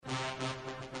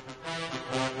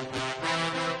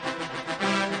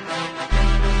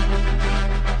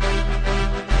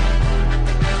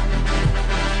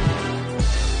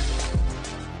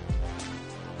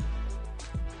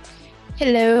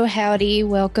Hello, howdy.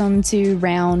 Welcome to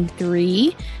round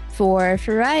 3 for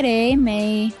Friday,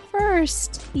 May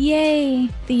 1st. Yay,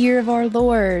 the year of our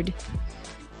Lord.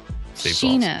 Steve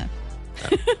Sheena.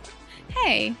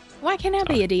 Hey, why can't I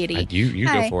be a deity? You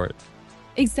Hi. go for it.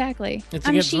 Exactly. It's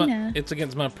I'm against Sheena. it's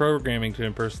against my programming to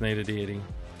impersonate a deity.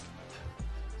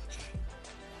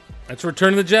 That's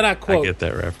Return of the Jedi quote. I get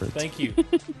that reference. Thank you.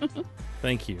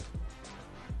 Thank you.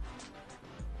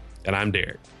 And I'm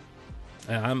Derek.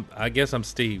 I guess I'm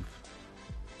Steve.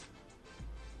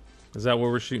 Is that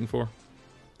what we're shooting for?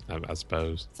 I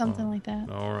suppose. Something like that.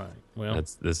 All right. Well,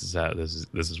 This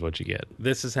is what you get.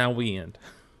 this is how we end.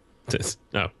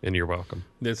 And you're welcome.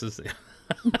 This is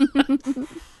this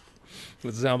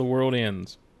is how the world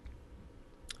ends.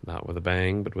 Not with a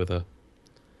bang, but with a.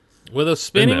 With a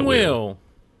spinning that wheel. wheel.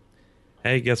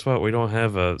 Hey, guess what? We don't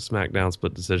have a SmackDown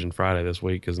split decision Friday this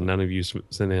week because none of you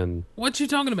sent in. What you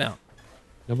talking about?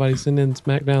 Nobody sent in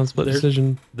SmackDown split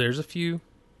decision. There's a few.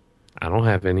 I don't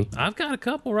have any. I've got a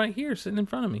couple right here sitting in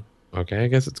front of me. Okay, I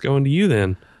guess it's going to you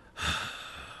then.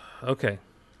 Okay.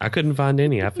 I couldn't find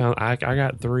any. I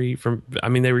got 3 from. I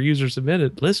mean, they were user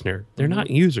submitted. Listener, they're not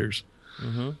users.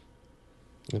 Mm-hmm.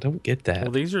 I don't get that.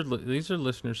 Well, these are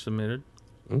listeners submitted.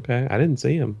 Okay, I didn't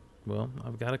see them. Well,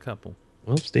 I've got a couple.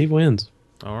 Well, Steve wins.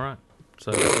 All right.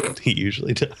 So He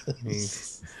usually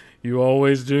does. you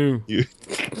always do.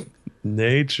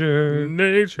 Nature.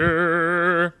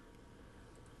 Nature.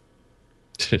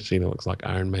 Sheena looks like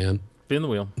Iron Man. Spin the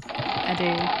wheel. I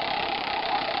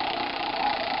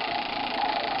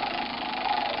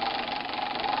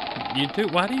You too.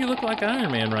 Why do you look like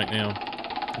Iron Man right now?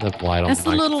 The light do. on That's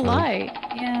the the little microphone.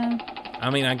 light. Yeah.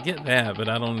 I mean, I get that, but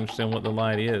I don't understand what the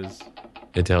light is.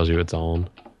 It tells you it's on.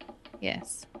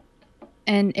 Yes.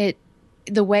 And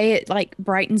the way it like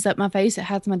brightens up my face, it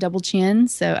hides my double chin.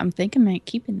 So I'm thinking about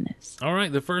keeping this. All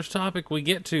right. The first topic we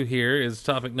get to here is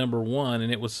topic number 1,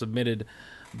 and it was submitted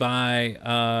by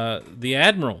the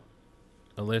Admiral,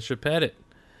 Alicia Pettit.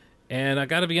 And I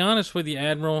got to be honest with you,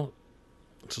 Admiral,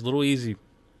 it's a little easy.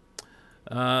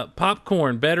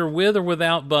 Popcorn, better with or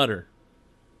without butter?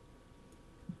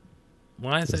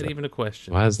 Why is that even a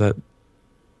question? Why is that?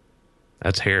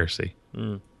 That's heresy.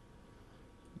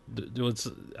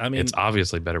 It's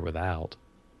obviously better without.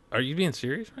 Are you being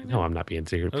serious right now? No, I'm not being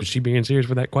serious. Okay. Is she being serious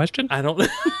with that question? I don't.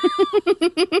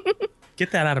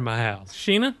 Get that out of my house.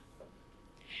 Sheena?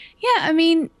 Yeah, I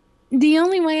mean, the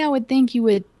only way I would think you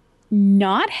would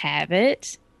not have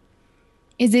it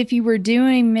is if you were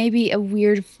doing maybe a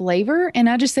weird flavor. And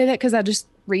I just say that because I just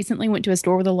recently went to a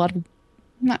store with a lot of,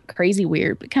 not crazy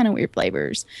weird, but kind of weird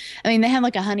flavors. I mean, they had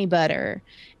like a honey butter,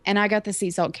 and I got the sea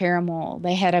salt caramel.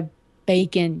 They had a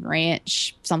bacon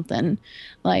ranch something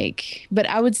like, but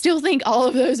I would still think all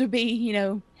of those would be,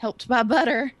 helped by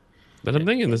butter. But I'm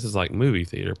thinking this is like movie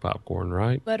theater popcorn,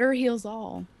 right? Butter heals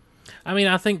all. I mean,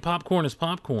 I think popcorn is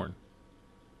popcorn.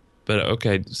 But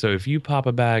okay, so if you pop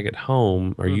a bag at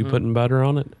home, are you putting butter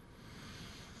on it?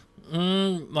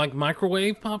 Like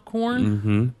microwave popcorn?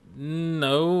 Mm-hmm.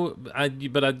 No,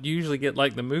 but I usually get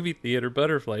like the movie theater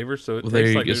butter flavor, so it Well, there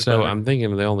tastes you like go. there's So butter. I'm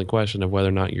thinking the only question of whether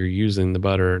or not you're using the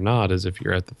butter or not is if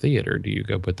you're at the theater, do you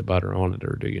go put the butter on it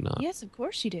or do you not? Yes, of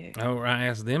course you do. Oh, I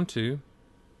asked them to.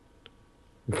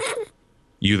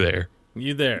 You there?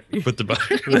 You there? Put the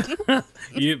butter.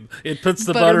 It puts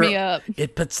the Butter butter. me up.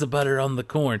 It puts the butter on the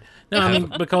corn. No, I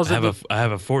mean because I have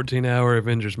a 14-hour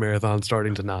Avengers marathon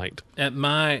starting tonight. at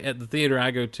the theater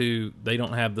I go to, they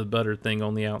don't have the butter thing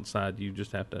on the outside. You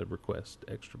just have to request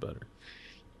extra butter.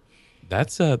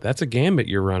 That's a gambit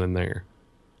you're running there.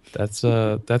 That's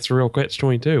a real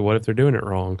catch-22. What if they're doing it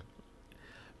wrong?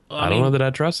 I don't know that I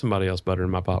trust somebody else buttering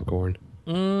my popcorn.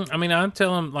 I mean, I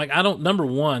tell them, like, I don't, number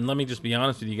one, let me just be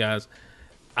honest with you guys.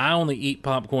 I only eat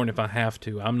popcorn if I have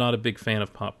to. I'm not a big fan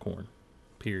of popcorn,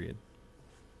 period.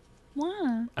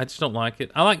 Why? I just don't like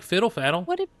it. I like Fiddle Faddle.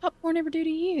 What did popcorn ever do to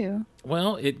you?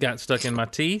 Well, it got stuck in my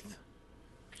teeth.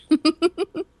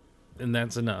 And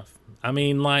that's enough. I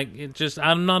mean, like, it just,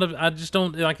 I just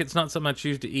don't, like, it's not something I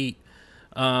choose to eat.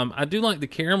 I do like the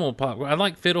caramel popcorn. I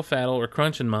like Fiddle Faddle or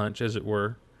Crunch and Munch, as it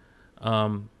were.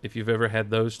 If you've ever had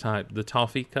those type, the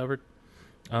toffee covered,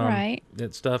 Right.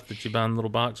 that stuff that you buy in a little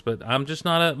box. But I'm just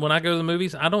not when I go to the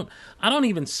movies, I don't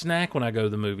even snack when I go to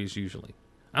the movies usually.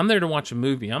 I'm there to watch a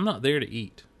movie. I'm not there to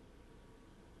eat.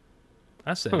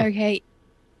 I say, Okay.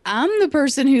 I'm the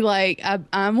person who I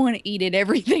want to eat at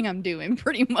everything I'm doing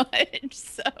pretty much.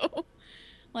 So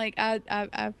like I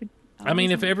would. I mean,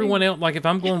 if everyone else, like if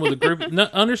I'm going with a group, no,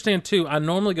 understand too, I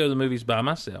normally go to the movies by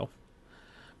myself.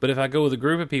 But if I go with a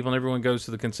group of people and everyone goes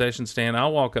to the concession stand,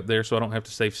 I'll walk up there so I don't have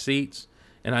to save seats.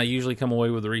 And I usually come away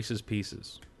with Reese's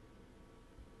Pieces.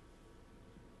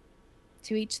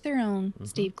 To each their own,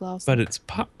 Steve Clausen. But it's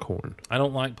popcorn. I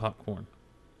don't like popcorn.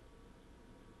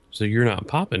 So you're not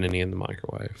popping any in the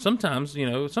microwave. Sometimes,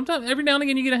 sometimes every now and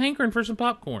again you get a hankering for some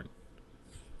popcorn.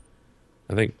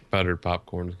 I think buttered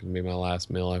popcorn is going to be my last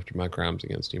meal after my Crimes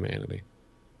Against Humanity.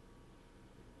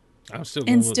 I'm still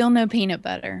and still no peanut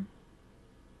butter.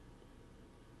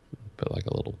 Put like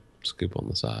a little scoop on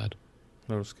the side.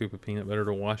 A little scoop of peanut butter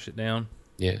to wash it down.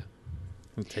 Yeah.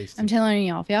 And taste I'm it. telling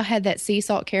y'all, if y'all had that sea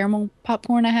salt caramel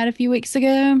popcorn I had a few weeks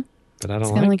ago, But I don't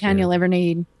it's like the only kind you'll ever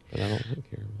need. But I don't like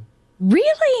caramel.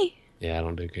 Really? Yeah, I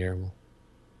don't do caramel.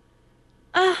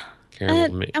 I'm so Caramel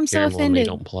and me offended.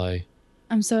 don't play.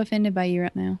 I'm so offended by you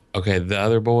right now. Okay, the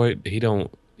other boy, he don't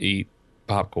eat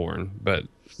popcorn, but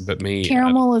me.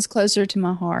 Caramel is closer to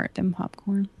my heart than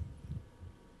popcorn.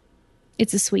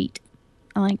 It's a sweet.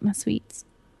 I like my sweets.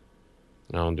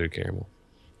 I don't do caramel.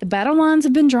 The battle lines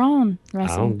have been drawn,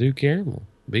 Russell. I don't do caramel.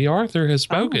 B. Arthur has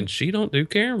spoken. Oh. She don't do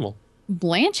caramel.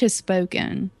 Blanche has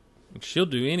spoken. She'll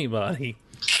do anybody.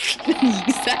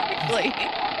 Exactly.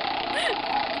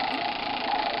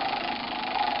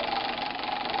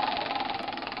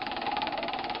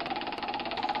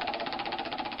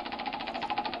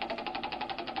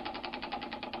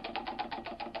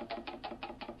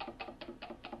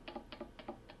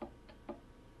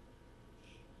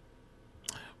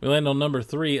 We land on number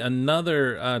 3,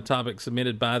 another topic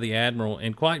submitted by the Admiral.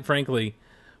 And quite frankly,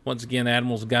 once again,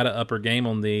 Admiral's got to up her game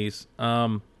on these.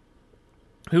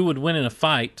 Who would win in a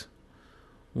fight,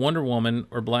 Wonder Woman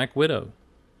or Black Widow?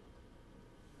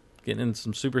 Getting into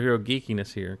some superhero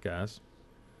geekiness here, guys.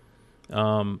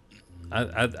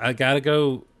 I got to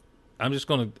go.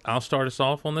 I'll start us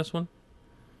off on this one.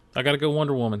 I got to go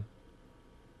Wonder Woman.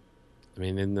 I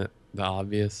mean, isn't the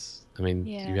obvious? I mean,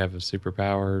 Yeah. you have a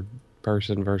superpowered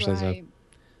person versus Right.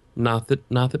 not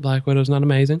that Black Widow's not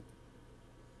amazing,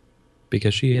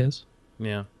 because she is.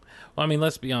 Yeah. Well, I mean,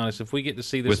 let's be honest. If we get to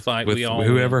see this fight, with we all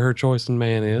whoever her choice in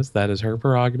man is, that is her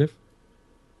prerogative.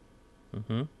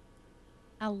 Mm-hmm.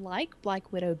 I like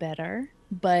Black Widow better,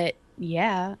 but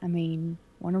yeah, I mean,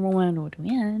 Wonder Woman would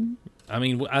win. I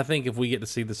mean, I think if we get to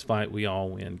see this fight, we all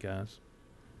win, guys.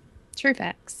 True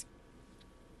facts.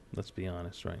 Let's be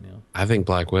honest right now. I think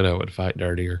Black Widow would fight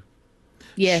dirtier.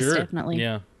 Yes, Sure. definitely.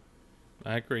 Yeah,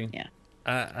 I agree.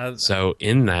 Yeah. So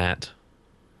in that,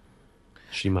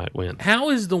 she might win. How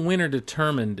is the winner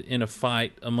determined in a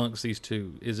fight amongst these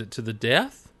two? Is it to the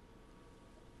death?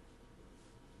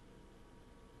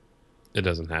 It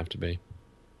doesn't have to be.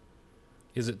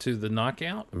 Is it to the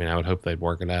knockout? I mean, I would hope they'd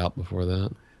work it out before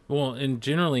that. Well, and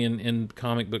generally in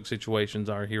comic book situations,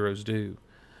 our heroes do.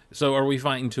 So are we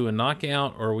fighting to a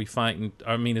knockout, or are we fighting...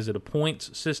 I mean, is it a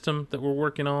points system that we're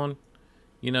working on?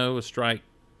 A strike,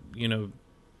 gets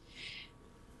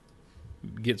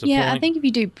a point. Yeah, I think if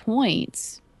you do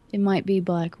points, it might be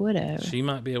Black Widow. She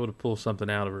might be able to pull something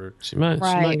out of her, She might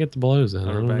Right. get the blows in. I out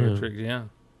of her don't bag know. of tricks, yeah.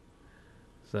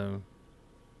 So,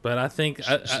 but I think...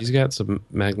 She's got some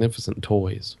magnificent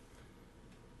toys.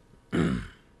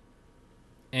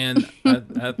 And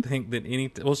I think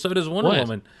that so does Wonder What?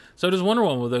 Woman. So does Wonder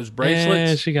Woman with those bracelets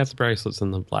Yeah, she got the bracelets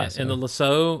and the lasso. and the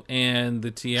lasso and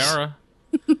the tiara.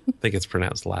 I think it's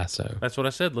pronounced lasso. That's what I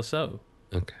said, lasso.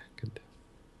 Okay, good.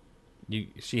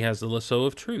 She has the lasso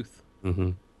of truth.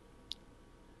 Mm-hmm.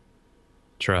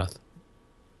 Truth.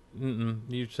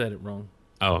 You said it wrong.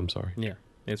 Oh, I'm sorry. Yeah,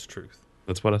 it's truth.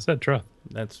 That's what I said. Truth.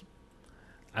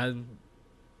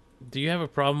 Do you have a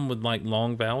problem with like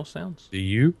long vowel sounds? Do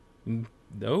you?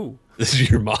 No. This is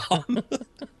your mom.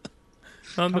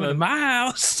 Not that, my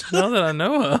house. not that I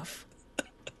know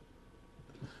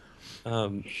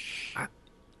of.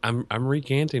 I'm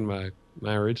recanting my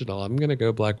original. I'm gonna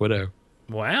go Black Widow.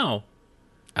 Wow.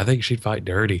 I think she'd fight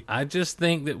dirty. I just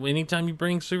think that anytime you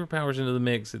bring superpowers into the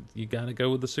mix, you got to go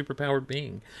with the superpowered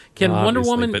being. Can Well, Wonder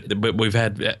obviously, Woman... But we've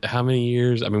had how many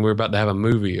years? I mean, we're about to have a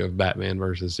movie of Batman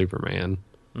versus Superman.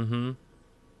 Mm-hmm.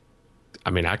 I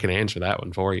mean, I can answer that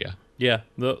one for you. Yeah,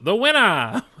 the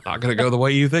winner. Not gonna go the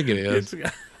way you think it is.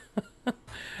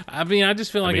 I mean, I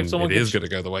just feel like I mean, if someone it can is going to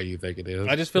go the way you think it is.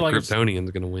 I just feel the like if-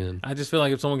 Kryptonian's going to win. I just feel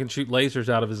like if someone can shoot lasers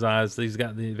out of his eyes, he's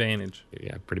got the advantage.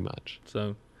 Yeah, pretty much.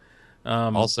 So,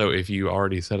 Also, if you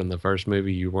already said in the first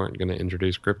movie you weren't going to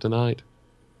introduce kryptonite,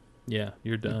 yeah,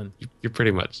 you're done. you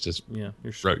pretty much just Yeah,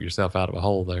 you're wrote yourself out of a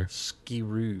hole there,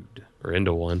 ski-rude. or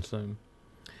into one. So, I'm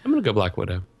going to go Black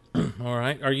Widow. all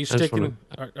right. Are you I just sticking? wanna-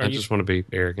 Are I you, just want to be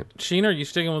arrogant. Sheena? Are you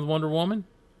sticking with Wonder Woman?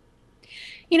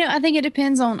 I think it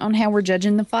depends on how we're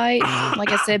judging the fight.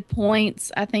 Like I said,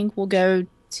 points, I think will go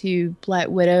to Black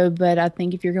Widow, but I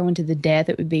think if you're going to the death,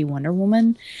 it would be Wonder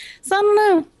Woman. So I don't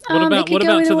know. What It about could what go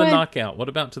about to either the way. knockout? What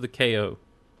about to the KO?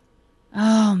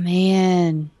 Oh, man.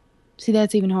 See,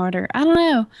 that's even harder. I don't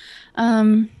know.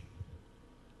 Um,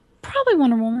 Probably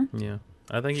Wonder Woman. Yeah,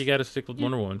 I think you got to stick with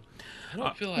Wonder Woman. I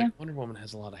don't feel like Yeah. Wonder Woman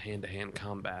has a lot of hand-to-hand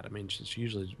combat. I mean, she's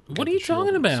usually What got are the you shield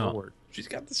talking and the about? sword. She's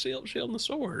got the shield and the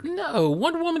sword. No,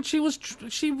 Wonder Woman. She was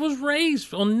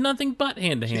raised on nothing but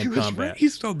hand-to-hand She was combat.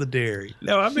 raised on the dairy.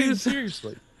 No, I mean was-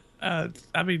 seriously. I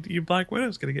mean, you Black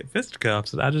Widow's gonna get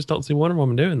fisticuffs, and I just don't see Wonder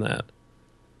Woman doing that.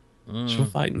 She'll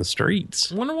fight in the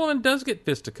streets. Wonder Woman does get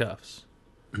fisticuffs.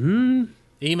 Hmm.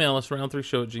 Email us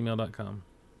round3show@gmail.com.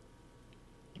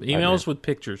 Email us with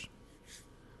pictures.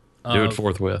 Do it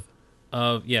forthwith.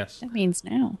 Yes. That means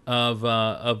now.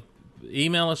 Of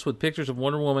email us with pictures of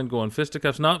Wonder Woman going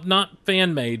fisticuffs, not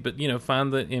fan made, but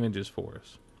find the images for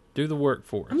us. Do the work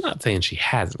for us. I'm not saying she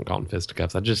hasn't gone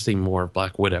fisticuffs. I just see more of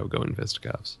Black Widow going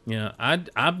fisticuffs. Yeah,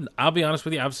 I'll be honest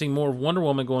with you. I've seen more of Wonder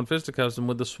Woman going fisticuffs than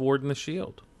with the sword and the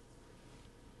shield.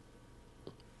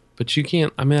 But you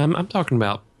can't. I mean, I'm talking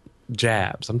about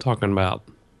jabs. I'm talking about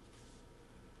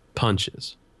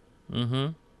punches.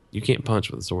 Mm-hmm. You can't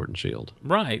punch with a sword and shield.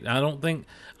 Right.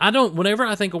 Whenever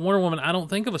I think of Wonder Woman, I don't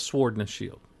think of a sword and a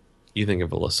shield. You think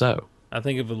of a lasso. I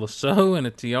think of a lasso and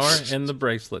a tiara and the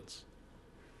bracelets.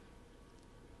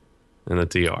 And a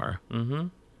tiara. Mm-hmm.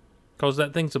 Because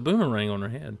that thing's a boomerang on her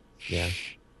head. Yeah.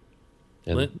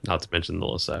 And Lin- not to mention the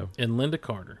lasso. And Linda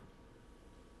Carter.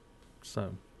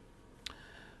 So,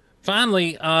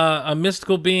 finally, a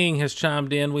mystical being has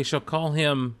chimed in. We shall call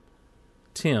him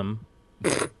Tim.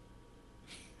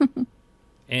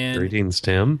 And Greetings,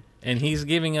 Tim. and he's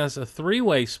giving us a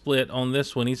three-way split on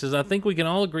this one. He says, I think we can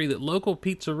all agree that local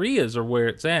pizzerias are where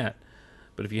it's at.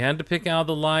 But if you had to pick out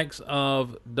the likes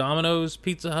of Domino's,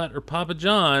 Pizza Hut, or Papa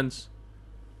John's,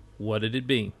 what did it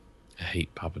be? I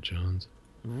hate Papa John's.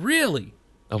 Really?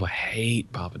 Oh, I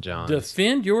hate Papa John's.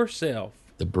 Defend yourself.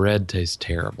 The bread tastes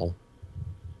terrible.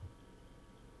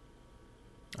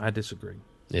 I disagree.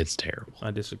 It's terrible.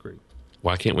 I disagree.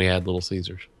 Why can't we add Little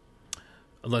Caesars?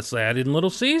 Let's add in Little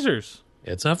Caesars.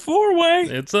 It's a four-way.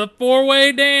 It's a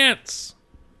four-way dance.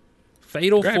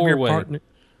 Fatal Grab your four-way. partner.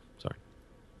 Sorry.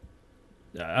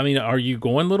 I mean, are you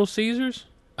going Little Caesars?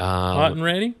 Hot and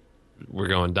ready? We're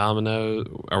going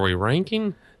Domino. Are we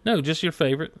ranking? No, just your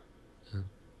favorite.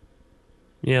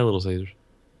 Yeah, Little Caesars.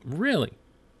 Really?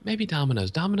 Maybe Domino's.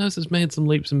 Domino's has made some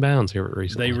leaps and bounds here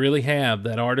recently. They really have.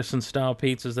 That artisan-style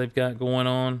pizzas they've got going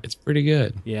on. It's pretty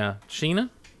good. Yeah. Sheena?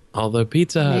 Although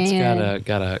Pizza Hut's Man.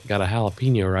 got a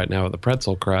jalapeno right now with a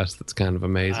pretzel crust that's kind of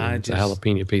amazing. It's a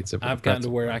jalapeno pizza. With I've a gotten to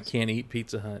pretzel where I crust. can't eat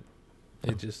Pizza Hut.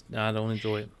 I don't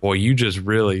enjoy it. Boy, you just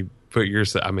really put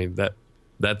yourself. I mean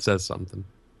that says something.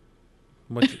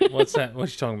 What's that?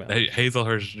 What you talking about?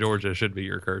 Hazelhurst, Georgia, should be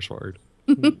your curse word.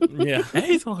 Yeah.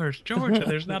 Hazelhurst, Georgia.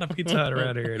 There's not a Pizza Hut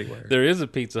around here anywhere. There is a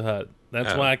Pizza Hut.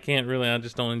 That's Oh. why I can't really. I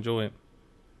just don't enjoy it.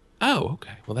 Oh,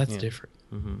 okay. Well, that's Yeah. different.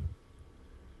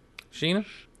 Sheena?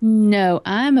 No,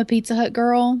 I'm a Pizza Hut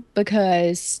girl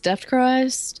because stuffed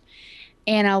crust,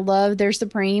 and I love their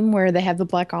Supreme where they have the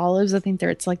black olives. I think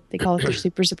it's like they call it their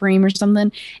Super Supreme or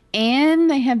something, and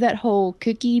they have that whole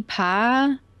cookie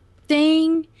pie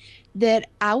thing that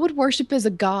I would worship as a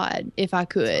god if I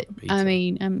could. Pizza. I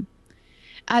mean,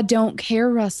 I don't care,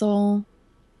 Russell.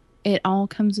 It all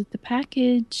comes with the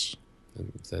package.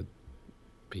 And it said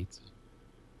pizza.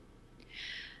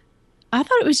 I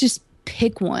thought it was just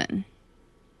pick one.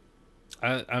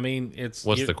 I mean, it's.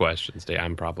 What's the question, Steve?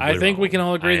 I'm probably. I think we wrong. can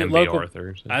all agree I that am the local.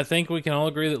 Arthur, so- I think we can all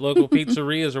agree that local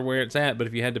pizzerias are where it's at. But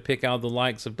if you had to pick out the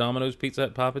likes of Domino's, Pizza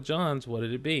Hut, Papa John's, what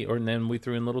did it be? Or and then we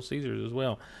threw in Little Caesars as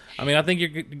well. I mean, I think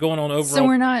you're going on overall. So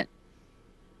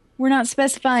we're not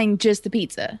specifying just the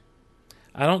pizza.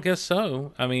 I don't guess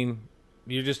so. I mean,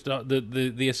 you're just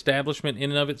the establishment in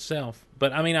and of itself.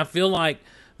 But I mean, I feel like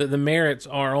that the merits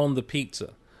are on the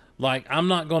pizza. Like, I'm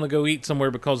not going to go eat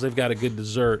somewhere because they've got a good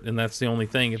dessert, and that's the only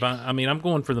thing. I mean, I'm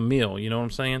going for the meal. You know what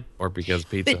I'm saying? Or because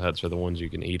Pizza Huts are the ones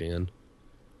you can eat in.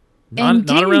 Not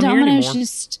didn't around here Domino's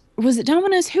anymore. Was it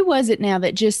Domino's? Who was it now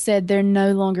that just said they're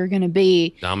no longer going to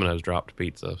be Domino's dropped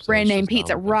pizza. So brand it's name just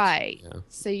pizza? Domino's. Right. Yeah.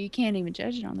 So you can't even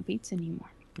judge it on the pizza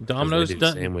anymore. 'Cause Domino's they do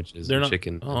done sandwiches they're and not,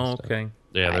 chicken. and Oh, stuff. okay.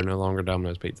 Yeah, they're Right. no longer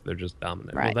Domino's pizza. They're just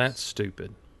Domino's. Right. Well, that's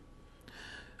stupid.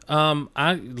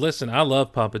 I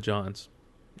love Papa John's.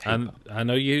 I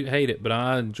know you hate it, but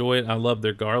I enjoy it. I love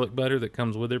their garlic butter that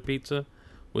comes with their pizza,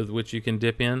 with which you can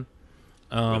dip in,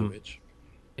 Which?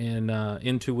 and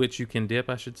into which you can dip,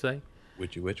 I should say.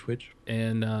 Which?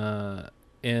 And I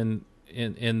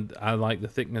like the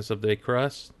thickness of the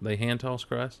crust, the hand toss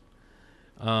crust,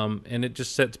 and it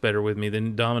just sets better with me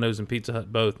than Domino's and Pizza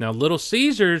Hut both. Now, Little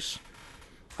Caesars,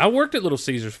 I worked at Little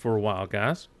Caesars for a while,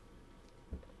 guys.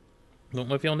 Don't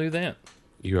know if y'all knew that.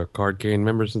 You a card carrying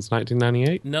member since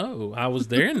 1998? No, I was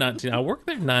there in 19. I worked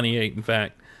there in 98, in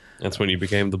fact. That's when you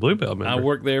became the Bluebell member. I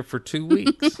worked there for 2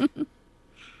 weeks,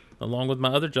 along with my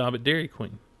other job at Dairy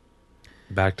Queen.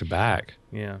 Back to back.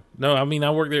 Yeah. No, I mean,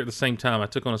 I worked there at the same time. I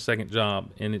took on a second job,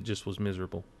 and it just was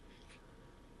miserable.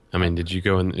 I mean, did you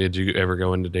ever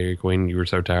go into Dairy Queen? You were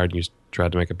so tired you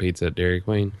tried to make a pizza at Dairy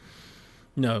Queen?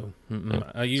 No.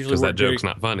 I usually Because work that joke's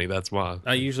not funny, that's why.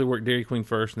 I usually worked Dairy Queen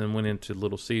first and then went into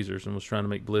Little Caesars and was trying to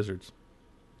make blizzards.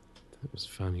 That was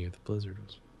funny if the blizzard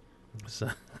was. So,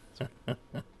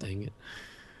 Dang it.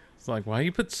 it's like, why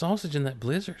you put sausage in that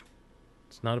blizzard?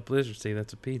 It's not a blizzard, see,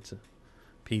 that's a pizza.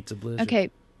 Pizza blizzard.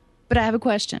 Okay, but I have a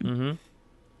question. Mm-hmm.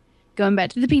 Going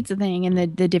back to the pizza thing and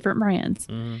the different brands.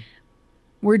 Mm-hmm.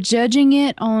 We're judging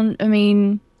it on, I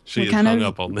mean... She is kind hung of-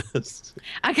 up on this.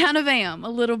 I kind of am, a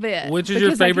little bit. Which is your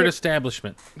because I favorite get-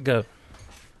 establishment? Go.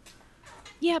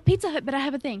 Yeah, Pizza Hut, but I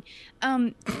have a thing.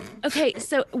 Okay,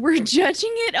 so we're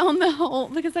judging it on the whole,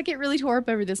 because I get really tore up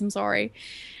over this, I'm sorry.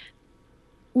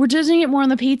 We're judging it more on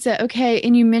the pizza. Okay,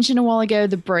 and you mentioned a while ago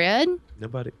the bread.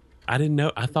 Nobody. I didn't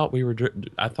know. I thought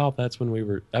I thought that's when we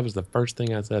were. That was the first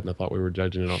thing I said, and I thought we were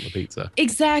judging it on the pizza.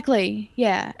 Exactly.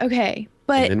 Yeah, okay.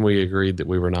 But And then we agreed that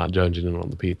we were not judging it on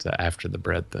the pizza after the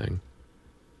bread thing.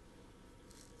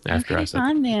 After okay, I said,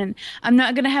 fine then. I'm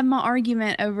not going to have my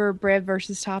argument over bread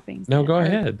versus toppings. no, then, go or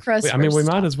ahead. Crust I mean, we versus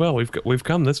might toppings. as well. We've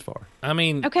come this far. I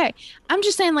mean, Okay, I'm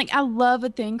just saying, like, I love a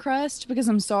thin crust because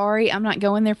I'm sorry, I'm not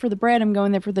going there for the bread. I'm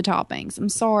going there for the toppings. I'm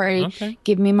sorry. Okay.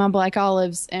 Give me my black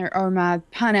olives or my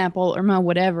pineapple or my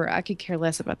whatever. I could care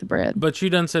less about the bread. but you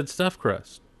done said stuffed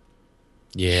crust.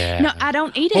 Yeah. No, I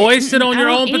don't eat it. Hoist it on I your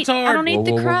don't own eat- I petard. don't eat Whoa,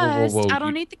 the whoa, whoa, whoa, crust. whoa. I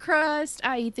don't eat the crust.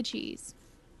 I eat the cheese.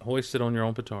 Hoist it on your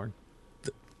own petard.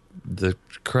 The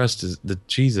crust is the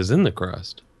cheese is in the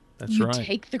crust. That's You right.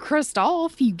 take the crust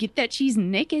off. You get that cheese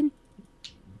naked.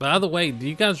 By the way, do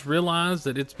you guys realize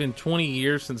that it's been 20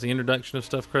 years since the introduction of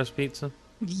stuffed crust pizza?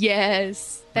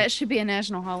 Yes, that should be a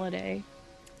national holiday.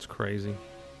 It's crazy.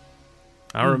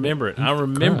 I remember it. I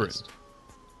remember it. Crust.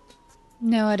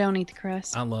 No, I don't eat the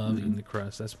crust. I love eating the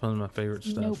crust. That's one of my favorite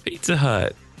stuff. Nope. Pizza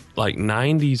Hut, like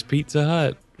 90s Pizza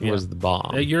Hut, was the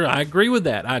bomb. I agree with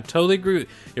that. I totally agree with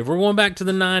If we're going back to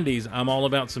the 90s, I'm all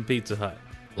about some Pizza Hut.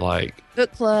 Like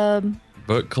Book club.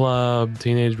 Book Club,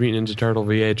 Teenage Mutant Ninja Turtle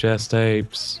VHS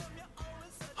tapes,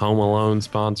 Home Alone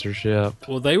sponsorship.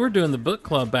 Well, they were doing the book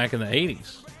club back in the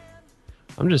 80s.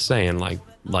 I'm just saying,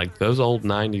 like those old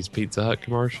 90s Pizza Hut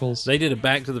commercials. They did a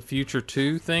Back to the Future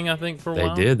 2 thing, I think, for a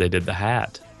while. They did the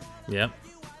hat. Yep.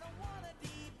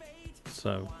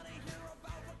 So,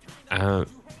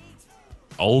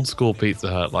 Old school Pizza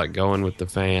Hut, like going with the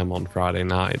fam on Friday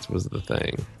nights, was the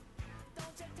thing.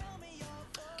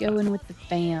 Going with the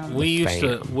fam. we used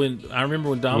to, fam. I remember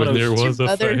when When Domino's, there was a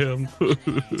mother-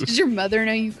 fam. Does your mother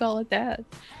know you call it that?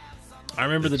 I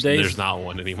remember the days. There's not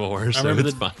one anymore, so I remember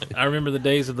it's fine. I remember the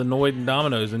days of the Noid and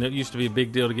Domino's, and it used to be a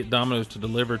big deal to get Domino's to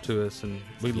deliver to us, and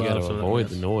we You love gotta some of that avoid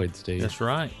the mess. Noids, Steve. That's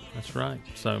right. That's right.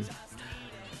 So,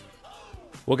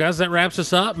 well, guys, that wraps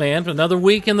us up, man. Another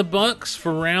week in the books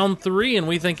for round 3, and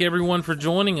we thank everyone for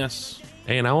joining us.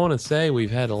 Hey, and I want to say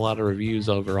we've had a lot of reviews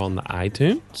over on the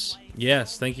iTunes,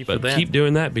 Yes, thank you for but that. keep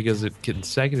doing that because it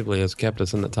consecutively has kept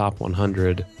us in the top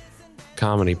 100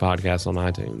 comedy podcasts on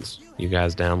iTunes. You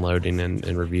guys downloading and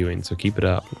reviewing, so keep it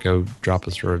up. Go drop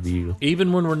us a review.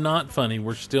 Even when we're not funny,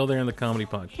 we're still there in the comedy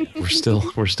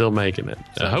podcast. We're still making it.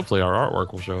 Hopefully, our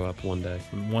artwork will show up one day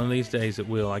One of these days it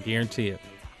will. I guarantee it.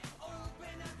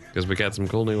 because we got some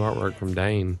cool new artwork from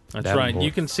Dane. That's Davenport. right.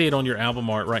 You can see it on your album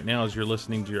art right now as you're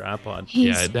listening to your iPod.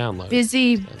 He's it downloads.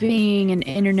 busy being an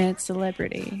internet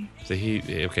celebrity. So he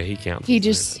counts. He as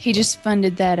just that. he just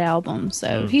funded that album, so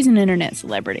Mm. he's an internet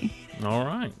celebrity. All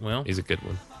right. Well, He's a good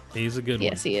one. he's a good one.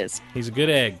 Yes, he is. He's a good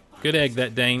egg. Good egg,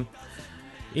 that Dane.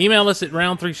 Email us at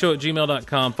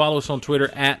round3show@gmail.com. Follow us on Twitter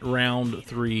at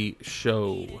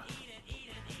round3show.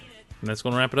 And that's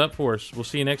going to wrap it up for us. We'll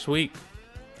see you next week.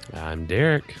 I'm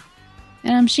Derek.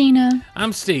 And I'm Sheena.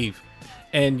 I'm Steve,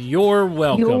 and you're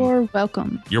welcome. You're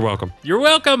welcome. You're welcome. You're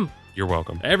welcome. You're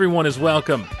welcome. Everyone is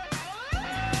welcome.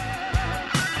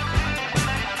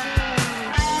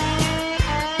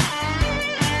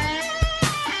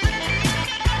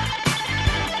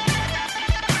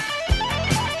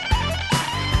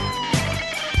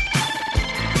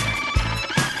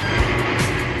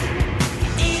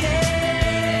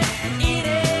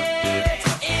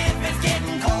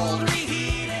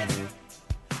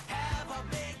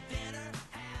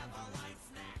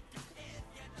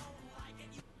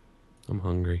 I'm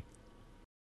hungry.